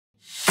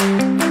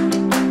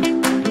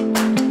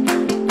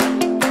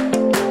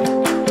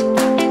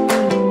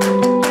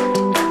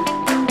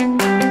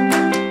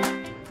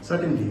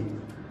Certainly,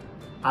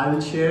 I will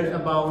share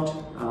about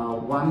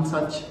one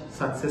such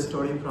success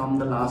story from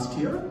the last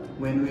year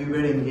when we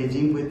were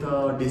engaging with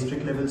a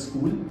district level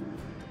school.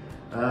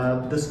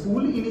 The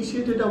school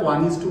initiated a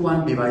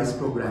 1:1 device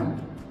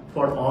program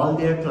for all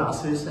their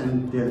classes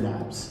and their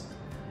labs.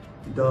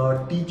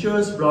 The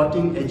teachers brought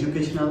in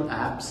educational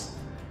apps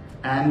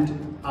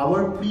and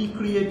our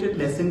pre-created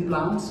lesson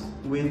plans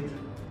with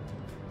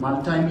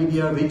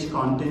multimedia rich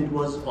content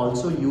was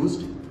also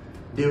used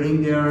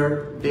during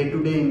their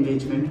day-to-day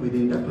engagement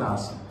within the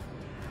class.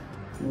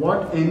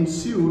 What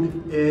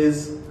ensued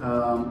is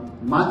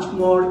much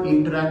more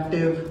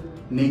interactive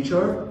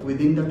nature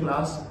within the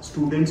class.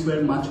 Students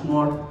were much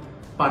more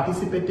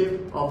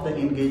participative of the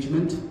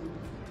engagement,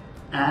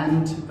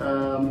 and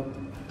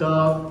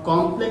the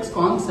complex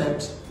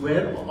concepts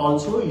were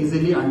also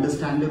easily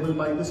understandable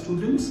by the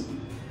students,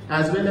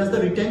 as well as the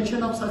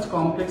retention of such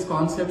complex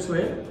concepts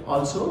were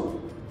also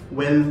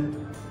well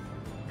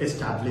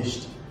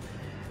established.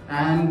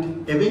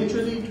 And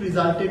eventually it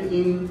resulted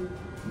in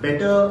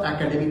better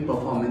academic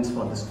performance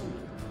for the school.